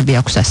შიშები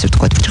აქვს, ასე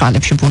ვთქვათ,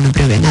 ბრჭყალებში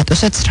ბუნებრივია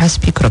ნატოსაც. რას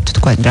ფიქრობთ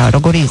თქვენ, რა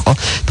როგორი იყო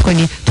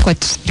თქვენი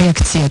თქვათ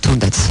რეაქცია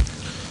თუნდაც?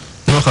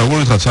 ახლა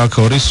გულითაც აქ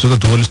არის ცოტა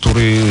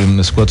დუალისტური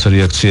ასე ვთქვათ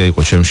რეაქცია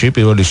იყო ჩემში.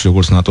 პირველ რიგში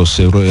როგორც ნატოს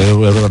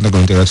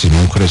ევროატლანტიკური ინტეგრაციის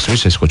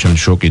მომხრესთვის ეს იყო ჩემი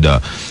შოკი და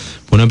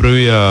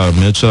ბუნებრივია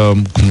მეც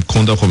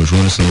მქონდა ხოლმე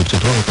ჟურნალისტთან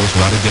ურთიერთობა, როგორც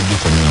ვარიგებდი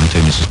ხოლმე ამ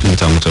თემის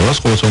წამოწევას.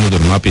 ხოლო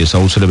სამოდელო მაპი ეს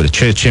აუცილებელი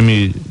ჩემი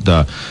და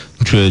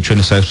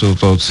ჩვენი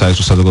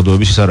საერთო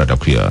საზოგადოების ის არ არის, რა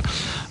ქვია,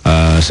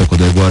 ასე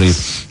ვთქვათ, ეგვარი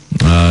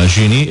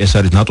ჟინი, ეს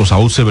არის ნატოს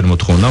აუცილებელი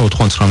მოთხოვნა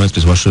 99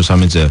 წლის ვარშავის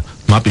სამიტზე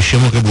მაპის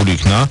შემოღებული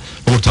იქნა,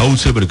 როგორც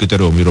აუცილებელი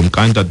კრიტერიუმი, რომ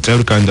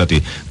წევრი კანდიდატი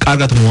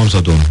კარგად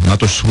მოამზადონ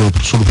ნატოს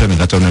სრულუფლიანი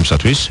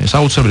გაწევრიანებისათვის. ეს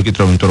აუცილებელი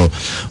კრიტერიუმი, იმიტომ რომ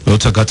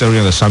როცა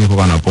გაწევრიანდა სამი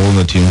ქვეყანა,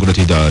 პოლონეთი,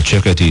 უნგრეთი და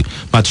ჩეხეთი,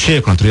 მათ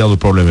შეექმნათ რეალური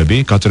პრობლემები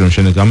გაწევრიანების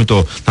შემდეგ,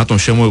 ამიტომ ნატომ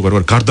შემოიღო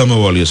როგორ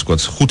გარდამავალი ეს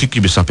ვთქვათ 5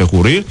 კიბის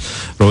საფეხური,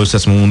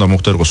 როდესაც უნდა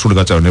მოხდარიყო სრული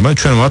გაწევრიანება.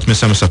 ჩვენ ვართ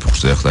მესამე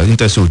საფეხურზე ახლა.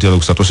 ინტენსიური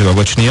დიალოგის სტატუსი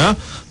გაგვაჩნია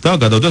და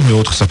გადავდეთ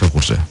მე-4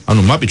 საფეხურზე.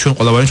 ანუ მაპი ჩვენ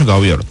ყველა ვარიანტში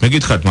გავიაროთ. მე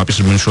გითხარით მაპის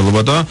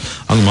მნიშვნელობა და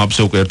ანუ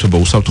მაპზე უკვე ერთობა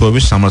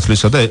უსაფრთხოების,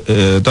 სამართლისა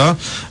და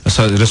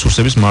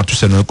რესურსების მართვის,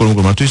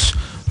 ეკონომიკური მართვის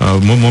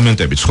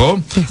მომენტებიც, ხო?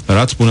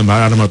 რაც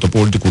არ მარტო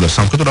პოლიტიკური და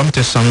სამხედრო, ამით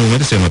ეს სამი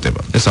მომენტიც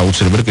ემატება. ეს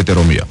აუცილებელი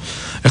კრიტერიუმია.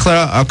 ეხლა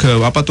აქ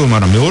აპატუურმა,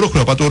 მაგრამ მეორე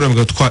მხრივ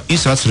აპატუურმა თქვა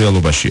ის, რაც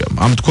რეალობაშია.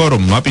 ამ თქვა,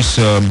 რომ მაპის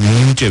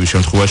მინიჭების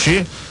შემთხვევაში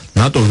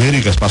ნატო ვერ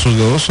იღებს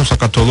პასუხისმგებლობას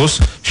საქართველოს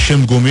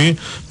შემდგომი,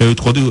 მე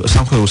ვიტყოდი,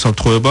 სამხედრო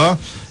უსაფრთხოება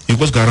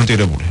იყოს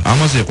გარანტირებული.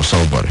 ამაზე იყო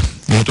საუბარი.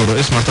 იმიტომ რომ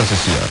ეს მართლაც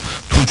ესეა.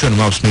 თუ ჩვენ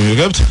მაპს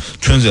მივიღებთ,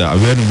 ჩვენზე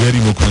ვერ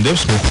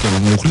იმოქმედებს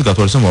მუხლით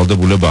გათვალისწინებული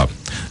ვალდებულება.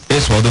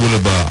 ეს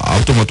ვალდებულება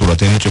ავტომატურად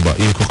ენიჭება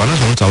იმ ქვეყანას,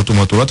 რომელიც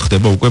ავტომატურად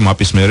ხდება უკვე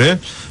მაპის მერე,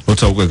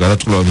 როცა უკვე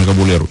გადაწყვეტა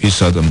მიღებულია, რომ ის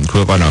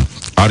ქვეყანა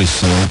არის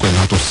უკვე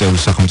ნატოს წევრი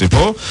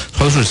სახელმწიფო.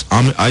 სხვადასხვა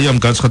აი ამ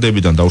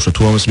განცხადებიდან დაუშვათ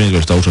თუ ამას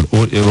მიიღებს დაუშვათ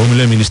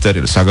რომელიმე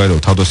მინისტერიო საგარეო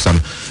თავდაცვის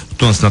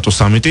თუნდაც ნატოს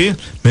სამიტი,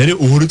 მერე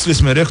 2 წლის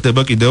მერე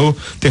ხდება კიდევ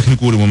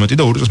ტექნიკური მომენტი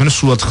და 2 წლის მერე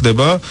სულაც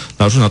ხდება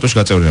დაუშვათ ნატოში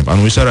გაწევრიანება.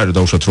 ანუ ის არ არის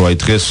დაუშვათ რომ აი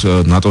დღეს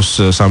ნატოს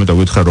სამიტი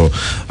გითხრა რომ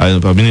აი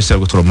მინისტერი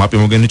გითხრა რომ მაპი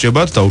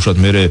მოგენიჭებათ დაუშვათ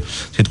მერე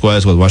თითქოს აი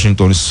ეს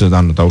ვაშინგტონის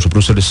დაუშვათ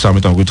ბრიუსელის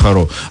სამიტამ გითხრა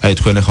რომ აი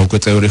თქვენ ახლა უკვე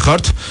წევრი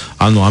ხართ.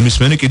 ანუ ამის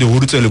მერე კიდევ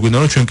 2 წელი გვინდა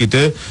რომ ჩვენ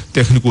კიდე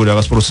ტექნიკური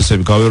რაღაც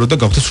პროცესები გავეროთ და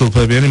გავხდეთ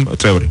სრულფერიანი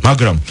წევრი.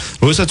 მაგრამ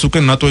როდესაც უკვე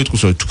ნატო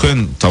იტყვის რომ თქვენ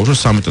დაუშვათ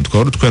სამიტად თქვა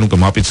რომ თქვენ უკვე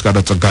მაპის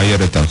კარაცა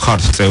გაიარეთ და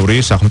ხართ წევრი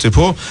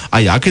სახელმწიფო,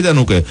 აი აქედან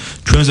უკვე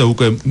ჩვენზე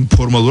უკვე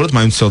ფორმალურად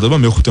მაინც ცელდება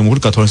მეხუთე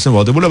მუხლით გათვალისწინებული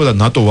ვალდებულება და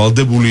ნატო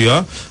ვალდებულია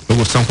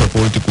როგორც სამხედრო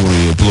პოლიტიკური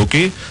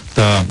ბლოკი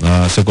და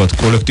ასე ვთქვათ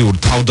კოლექტიური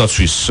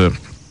თავდაცვის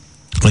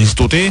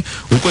ინსტიტუტი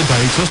უკვე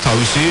დაიცავს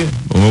თავისი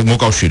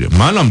მოკავშირე.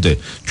 მანამდე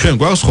ჩვენ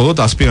გვაქვს მხოლოდ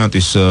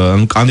ასპირანტის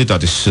ანუ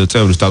კანდიდატის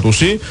წევრის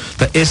სტატუსი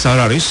და ეს არ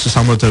არის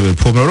სამართლებრივი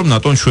ფორმა რომ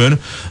ნატომ ჩვენ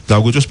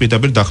დაგვიწევს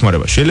პირდაპირ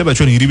დახმარება. შეიძლება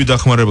ჩვენ ირიბი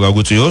დახმარება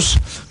გაგვიწიოს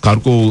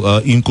გარკვეულ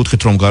იმ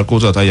კუთხით რომ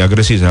გარკვეულწილად აი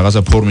აგრესიის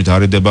რაღაცა ფორმით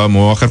არიდება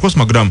მოახერხოს,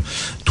 მაგრამ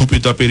თუ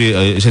პირდაპირ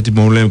ესეთი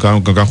მოვლენები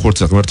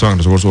განხორციელდა ღმერთმა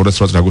როგორც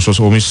 2009 აგვისტოს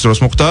ომის დროს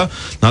მოხდა,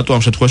 ნატო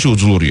ამ შემთხვევაში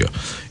უძლურია.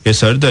 ეს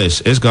არის და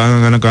ეს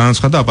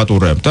განაცხადა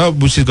აპატურებ და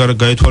ვისის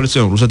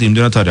გაითვალისწინებთ რუსეთი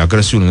იმდენად არის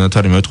აგრესიული, იმდენად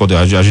არის მე ვიტყოდი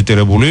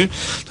აჟიტირებული,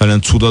 ძალიან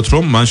ცუდად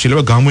რომ მან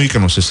შეიძლება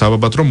გამოიყენოს ეს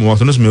საბაბად რომ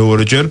მოახდინოს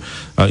მეორეჯერ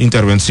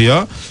ინტერვენცია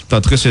და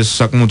დღეს ეს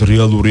საკმაოდ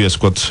რეალური ასე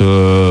ვთქვათ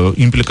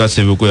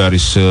იმპლიკაციები უკვე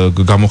არის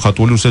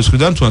გამოხატული რუსეთის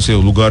მხრიდან, თუნდაც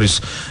ლუგარის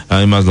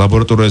იმას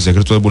ლაბორატორიაზე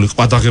ეგრეთ წოდებული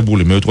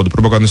ყვადაღებული მე ვიტყოდი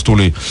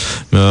პროპაგანდისტული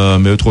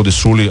მე ვიტყოდი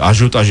სრული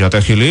აჟიოტაჟი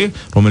ატეხილი,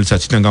 რომელიც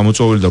აციდან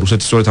გამოწვეული და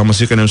რუსეთი სწორედ ამას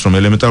იყენებს რომ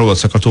ელემენტარულად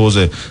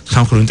საქართველოზე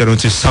სამხედრო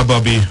ინტერვენციის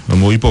საბაბი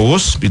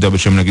მოიპოვოს, პირდაპირ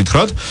შემიძლია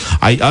გითხრათ.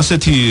 აი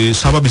ასეთი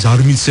საბაბის არ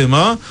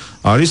მიცემა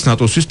არის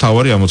ნატოსთვის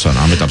თავარი ამოცანა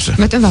ამ ეტაპზე.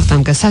 მეტყვი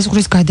ვახტანგ,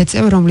 საზღვრის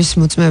გადაწევა, რომლის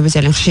მოწმეები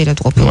ძალიან ხშირად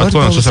ყოფილა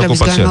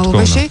ბოლოს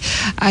განმავლობაში,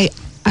 აი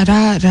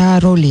რა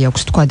როლი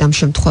აქვს თქვა ამ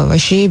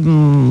შემთხვევაში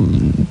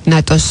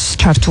ნატოს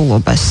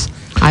ჩართულობას?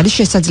 არის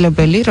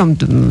შესაძლებელი რომ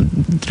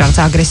რაღაც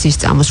აგრესიის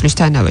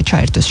წამოსვლისთანავე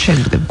ჩაერთოს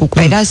შემდგომ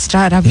უკრაინას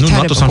რა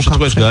ვითარება ნატოს ამ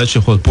შემთხვევაში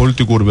გააჩნია ხოლმე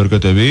პოლიტიკური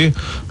ბერკეტები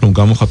რომ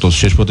გამოხატოს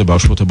შეშფოთება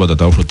აშფოთება და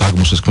დაუშვათ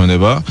დაგმოსეს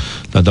ქმედება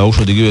და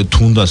დაუშვათ იგივე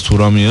თუნდაც თუ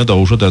რამეა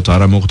დაუშვათ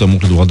არა მოხდა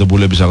მოხდა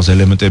ვალდებულების რაღაც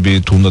ელემენტები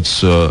თუნდაც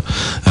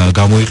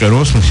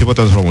გამოიყენოს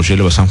ჰიპოთეზა რომ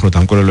შეიძლება სამხედრო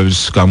დამკვირვებლების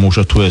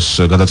გამოუშვათ თუ ეს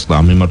გადაწყდა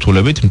ამ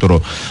მიმართულებით იმიტომ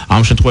რომ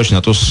ამ შემთხვევაში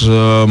ნატოს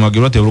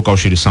მაგივრად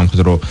ევროკავშირის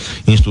სამხედრო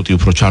ინსტიტუტი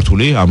უფრო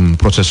ჩართული ამ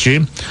პროცესში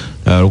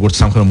როგორც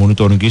სამხედრო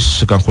მონიტორინგის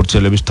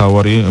განხორციელების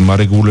თავარი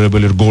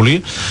მარეგულირებელი რგოლი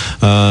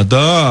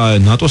და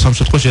ნატოს ამ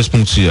შემთხვევაში ეს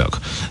ფუნქცია აქვს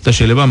და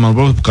შეიძლება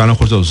ამბობ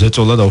განახორციელოს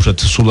ზეწოლა და უშუალოდ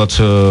სულად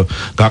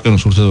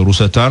გაყენოს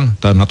რუსეთთან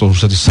და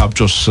ნატო-რუსეთის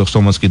საბჭოს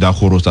ხსოვმაც კი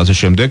დაახუროს და ასე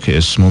შემდეგ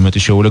ეს მომენტი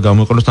შეუძლია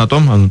გამოიყენოს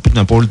ნატომ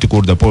ანუ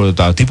პოლიტიკური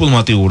და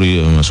დიპლომატიური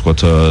ასე ვთქვათ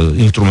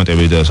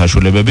ინსტრუმენტები და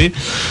საშუალებები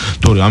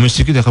თორე ამის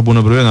ციკით ახლა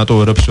ბუნებრივია ნატო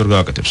ვერაფერს ვერ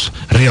გააკეთებს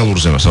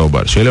რეალურზე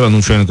საუბარი შეიძლება ნუ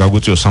ჩვენ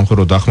გაგვიწიოს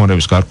სამხედრო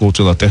დახმარების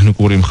გარკვეულწილად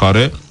ტექნიკური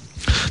მხარე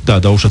და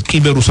დაუშვათ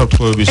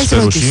კიბერუსაფრთხოების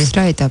სფეროში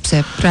რა ეტაპზე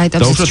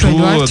ჩვენ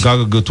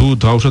ვართ თუ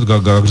დაუშვათ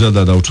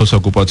გაგზავნა და უცხოს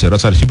ოკუპაცია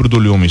რაც არის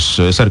ჰიბრიდული ომის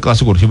ეს არის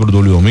კლასიკური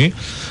ჰიბრიდული ომი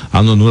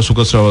ანუ ნუ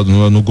უკაცრავად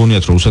ნუ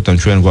გონიათ რომ რუსეთთან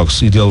ჩვენ გვაქვს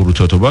იდეალური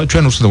ურთიერთობა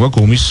ჩვენ რუსეთთან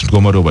გვაქვს ომის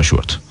მდგომარეობაში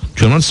ვართ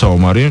ჩვენთან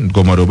საომარი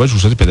მდგომარეობაში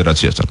რუსეთის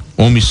ფედერაციასთან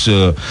ომის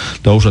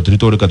დაუშვათ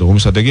რიტორიკა და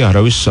ომის სტრატეგია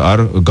არავის არ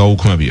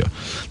გაუქმებია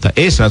და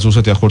ეს რაც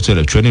რუსეთი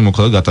ახორციელებს ჩვენი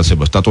მოქალაქე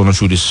გატაცებას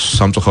ტატონაშვილის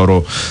სამწუხარო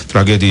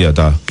ტრაგედია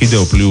და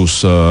კიდევ პლუს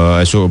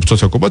ეს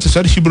უცხოს ოკუპაცია ეს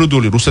არის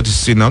ჰიბრიდული რუსეთის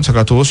წინააღმდეგ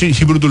საქართველოში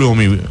ჰიბრიდული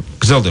ომი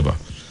გრძელდება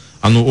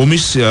ანუ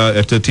ომის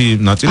ერთ-ერთი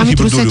ნაწილი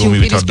ჰიბრიდული ომი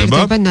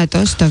ვითარდება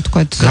ნატოს და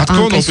ვთქვათ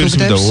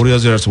ამპირისებდა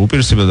 2000 არც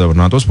უპირისებდა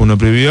ნატოს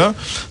ბუნებრივია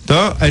და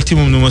ერთი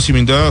მომენტი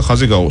მინდა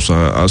ხაზი გაუსვა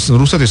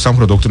რუსეთის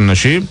სამხედრო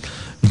დოქტრინაში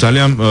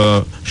ძალიან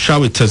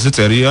შავი თეზზე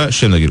წერია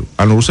შემდეგი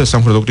ანუ რუსეთის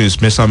სამხედრო დოქტრინის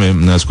მესამე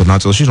ასე ვთქვათ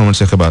ნაწილში რომელიც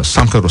ეხება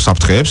სამხედრო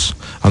საფრთხეებს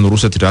ანუ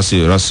რუსეთი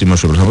რას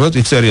იმუშავებს სამხედროდ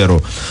იქ წერია რომ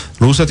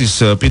რუსეთის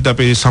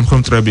პირდაპირ სამხედრო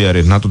მტრები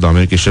არის ნატო და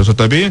ამერიკის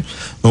შეერთებები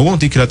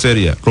მოგვონთ იქ რა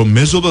წერია რომ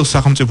მეზობელ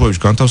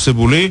სახელმწიფოებში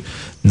განთავსებული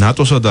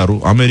ნატოსა და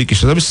ამერიკის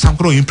შეერთებების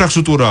სამხედრო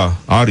ინფრასტრუქტურა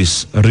არის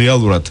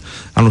რეალურად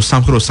ანუ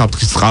სამხედრო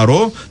საფრთხის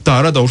წყარო და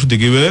არა დაუშვათ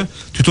იგივე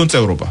თვითონ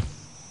წევრობა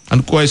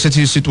ანუ ყო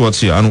ესეთი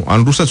სიტუაცია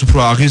ანუ რუსეთს უფრო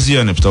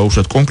აღიზიანებს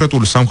დაუშვათ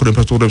კონკრეტული სამხედრო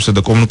ინფრასტრუქტურებისა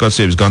და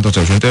კომუნიკაციების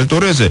განთავსებას ჩვენ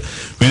ტერიტორიაზე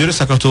ვიდრე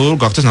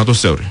საქართველოს გახდეს ნატოს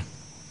წევრი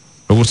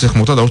როგორც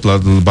ეხმოდა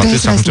დაუშვათ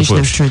ბალტიის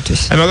სახელმწიფოებში.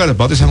 აი მაგალითად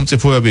ბალტიის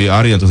სახელმწიფოები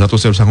არიან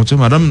ნატოს სახელმწიფო,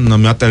 მაგრამ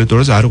მათ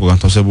ტერიტორიაზე არ იყო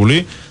განთავსებული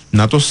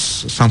ნატოს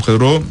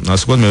სამხედრო,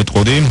 ასე ვთქვათ,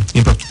 მეთოდი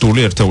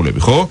ინფრასტრუქტურული ერთეულები,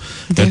 ხო?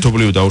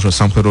 ერთობლივი დაუშვათ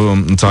სამხედრო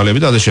ძალები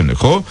და ასე შემდეგ,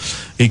 ხო?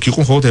 იქ იყო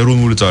მხოლოდ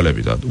ეროვნული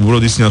ძალები და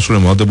უბრალოდ ისინი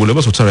ასრულებდნენ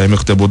ვალდებულებას, როცა რა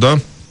ემეხდებოდა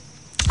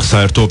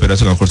საერთო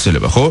ოპერაცია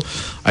განხორციელება, ხო?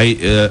 აი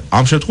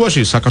ამ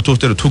შემთხვევაში საქართველოს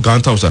თუ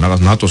განთავსდა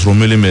რაღაც ნატოს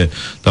რომელიმე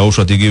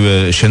დაუშვათ იგივე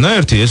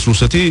შენაერთი, ეს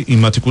რუსეთი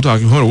იმათიკუთ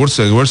აგიხმა როგორც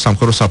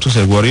სამხედრო საფრთხის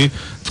ეგwari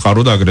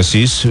წყარო და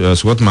აგრესიის,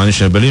 ასე ვთქვათ,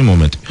 მანიშნებელი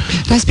მომენტი.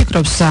 რას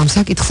ფიქრობს ამ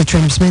საკითხზე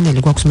ჩვენ მსმენელი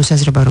გვაქვს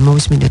მოსაზრება რომ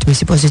მოვისმინოთ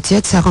მისი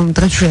პოზიციაც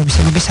დღესდღეობის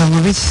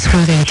მოგესალმებით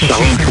ხმარეთში.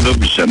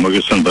 სახელმწიფოების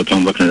მოგესალმებით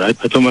ბატონო, აი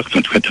ბატონო ახლა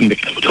თქვენ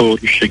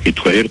მეკითხავთ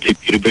შეკითხვა ერთი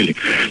პირველი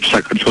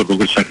საქართველოს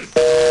როგორც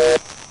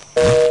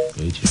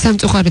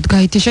სამწუხაროდ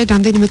გაითიშა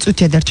რამდენიმე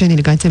წუთია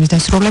დარჩენილი განცემის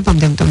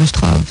დასრულებამდე, ამიტომ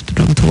ვთქვათ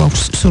რომ თუ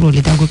აქვს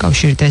სურვილი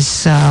დაგვიკავშირდეს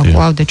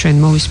ყავდა ჩვენ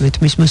მოვისმენთ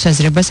მის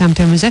მოსაზრებას ამ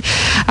თემაზე.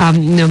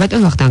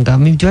 ბატონო ვახტანგ,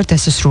 მივდივართ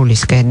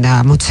დასასრულისკენ.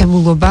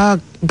 მოცემულობა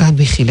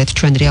განვიხილეთ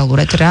ჩვენ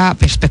რეალურად რა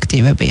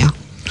პერსპექტივებია?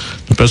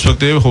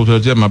 პერსპექტივები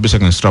ხუთია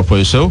მაპისაგან სწრაფო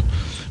ისევ,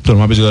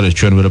 თორემ მაპის გარეშე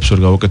ჩვენ ვერაფერს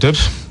ვერ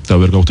გავაკეთებთ და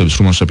ვერ გავხდებით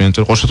სრულ მასშტაბიან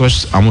ყოველ შემთხვევაში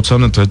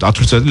ამოცანა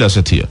 10 წელი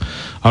ასეთია.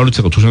 არ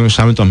ვიცი თუ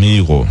სამიტო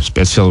მიიღო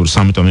სპეციალური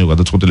სამიტო მიიღო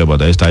გადაწყვეტილება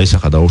და ეს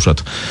დაისახა დაუშვათ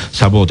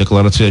საბოლოო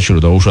დეკლარაციაში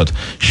რომ დაუშვათ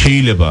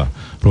შეიძლება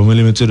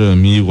რომელიმე წელი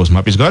მიიღოს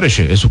მაპის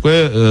გარეშე, ეს უკვე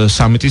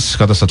სამიტის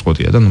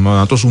გადასაწყვეტია და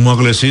ნატოს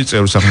უმაღლესი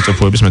წევრი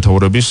სახელმწიფოების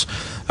მეთაურების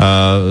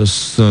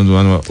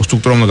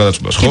სტრუქტურალურ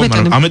გადაწყვეტას, ხო?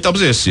 მაგრამ ამ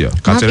ეტაპზე ესია,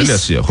 გაწერილი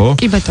ასია, ხო?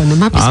 კი ბატონო,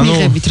 მაპის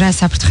მიღებით რა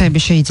საფრთხეები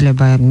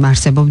შეიძლება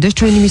არსებობდეს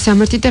ჩვენი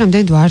მისამართით და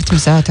რამდენად ვართ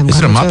მზად ამ განმარტებისთვის?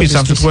 ეს რა მაპის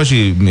სამწუხაროში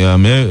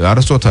მე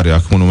არასწორად არის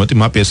ახმოვანი მომენტი,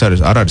 მაპი ეს არის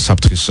არ არის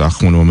საფრთხის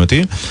ახმოვანი მომენტი,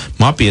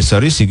 მაპი ეს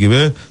არის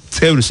იგივე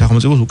წევრი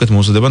სახელმწიფოს უკეთ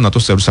მომზადება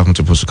ნატოს წევრი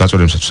სახელმწიფოს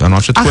გაწევრებისათვის. ანუ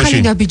ამ შემთხვევაში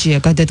ახალი ნაბიჯია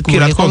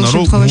გადადგმული ყოველ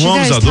შემთხვევაში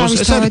და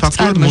ეს არის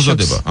ფაქტობრივად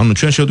მომზადება. ანუ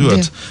ჩვენ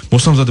შევდივართ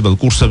მოსამზადებელ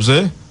კურსებზე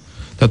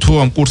და თუ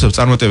ამ კურსებს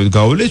წარმატებით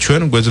გავავლით,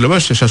 ჩვენ გვეძლება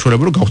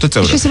საშუალება რომ გავხდეთ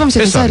წევრები.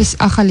 ეს არის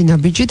ახალი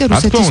ნაბიჯი და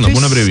რუსეთისთვის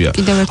ბუნებრივია.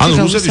 ანუ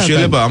რუსეთი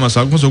შეიძლება ამას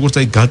აკმოს როგორც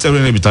აი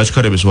გაწევრიანების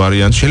დაჩქარების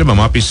ვარიანტი, შეიძლება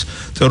მაპის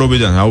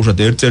წევრობიდან აუშვათ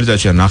 1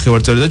 წელიწადში ან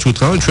 9 წელიწადში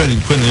უთხრა ჩვენ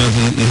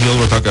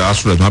იდეალურად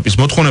ასრულებთ მაპის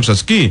მოთხოვნებსაც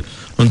კი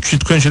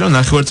თქვენ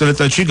შეიძლება 9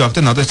 წელიწადში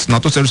გახდეთ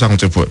ნატოს წევრი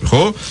სახელმწიფოები,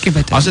 ხო?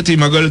 ასეთი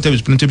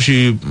მაგალითების პრინციპში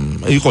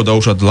იყო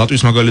დაუშვათ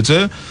ლატვიის მაგალითზე.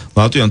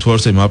 ლატვიამ თუ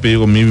არსები მაპი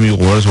იყო მიიღო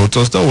 2002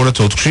 წელს და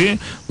 2004-ში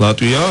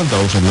ლატვია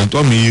დაუშვათ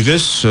ლენტვა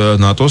მიიღეს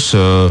ნატოს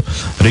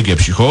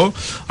რიგებში, ხო?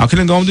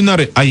 აქედან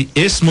გამომდინარე, აი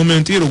ეს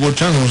მომენტი როგორც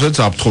ჩანს, რომელსაც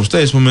აფრთხობს და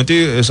ეს მომენტი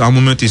ამ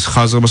მომენტის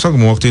ხაზებასა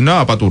მოახდინა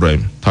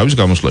აპატურაიმ თავის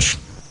გამოსვლაში.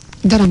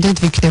 და რამდენად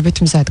ვიქნებით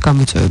მზად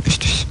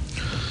გამოწვევებისთვის?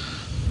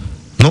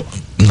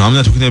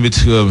 რამდენად ვიქნებით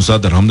მზად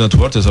და რამდენად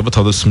ვართ, ეს ალბათ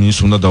თავდაცვის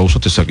მინისტრს უნდა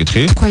დაუსვათ ეს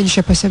საკითხი. თქვენი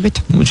შეფასებით?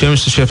 ჩემი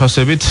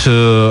შეფასებით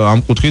ამ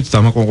კუთხით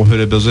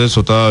დამაკმაყოფილებელზე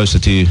ცოტა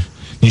ესეთი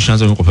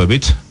ნიშანზე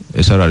ვიმყოფებით.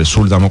 ეს არ არის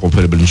სრული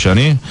დამაკმაყოფილებელი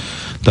ნიშანი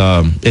და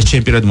ეს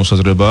ჩემი პირადი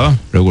მოსაზრებაა,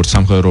 როგორც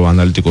სამხედრო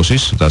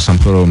ანალიტიკოსის და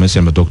სამხედრო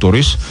მეცნიერებათა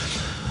დოქტორის,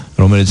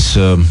 რომელიც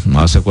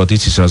ასე ვთქვათ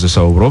იცის რაზე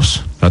საუბრობს,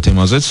 რა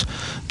თემაზეც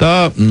და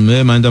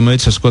მე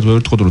მაინდა-მაინც ასე ვთქვათ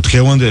ვეთყოდი რომ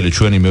დღევანდელი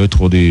ჩვენი მე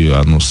ვეთყოდი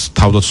ანუ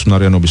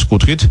თავდაცვისუნარიანობის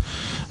კუთხით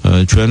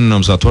ჩვენ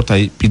მზად ვართ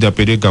აი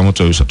პირდაპირ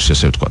გამოწვევისათვის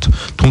ესე ვთქვათ.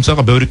 თუმცა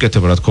ბევრი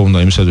კეთება რა თქმა უნდა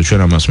იმისათვის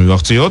ჩვენ ამას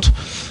მივახციოთ,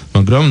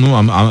 მაგრამ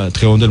ამ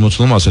დღევანდელი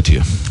მოცულობა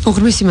ასეთია.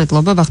 უღრმესი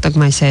მადლობა ვახტანგ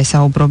მაისაია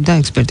საუბრობდა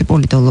ექსპერტი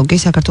პოლიტოლოგი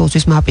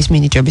საქართველოსთვის მაპის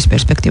მინიჭების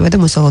პერსპექტივა და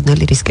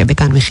მოსალოდნელი რისკები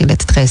განვიხილეთ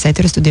დღეს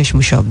ეთერ სტუდიაში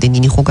მუშაობდი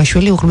ნინი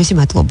ხუგაშვილი. უღრმესი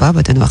მადლობა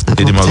ბატონ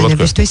ვახტანგ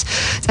მოგწონებისთვის.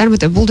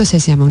 წარმატებულ და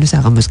სესიამოვნო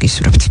საღამოს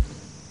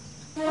გისურვებთ.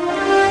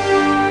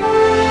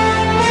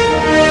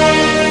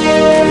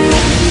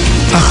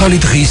 ახალი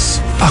დღის,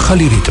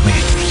 ახალი რიტმი.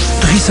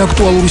 დღის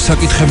აქტუალური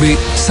საკითხები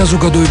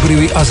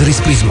საზოგადოებრივი აზრის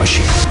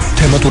პრიზმაში.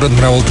 თემატურად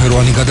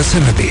მრავალფეროვანი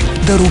გადაცემები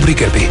და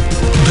რუბრიკები.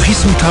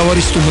 დღის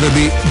მთავარი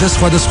სტუმრები და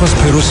სხვადასხვა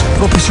სფეროს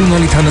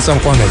პროფესიონალი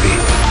თანაწამყვანები.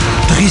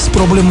 დღის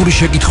პრობლემური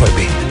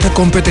შეკითხვები და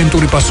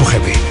კომპეტენტური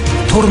პასუხები.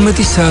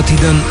 12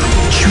 საათიდან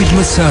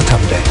 17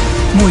 საათამდე.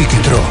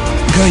 მოიგდრო,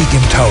 გაიგე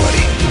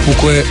მთავარი.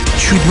 უკვე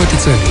 17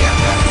 წელია.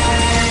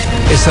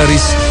 ეს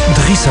არის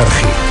დღის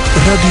არხი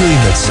რადიო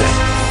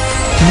იმედზე.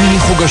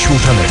 მინიჭება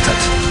ხუგაშვილთან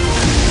ერთად.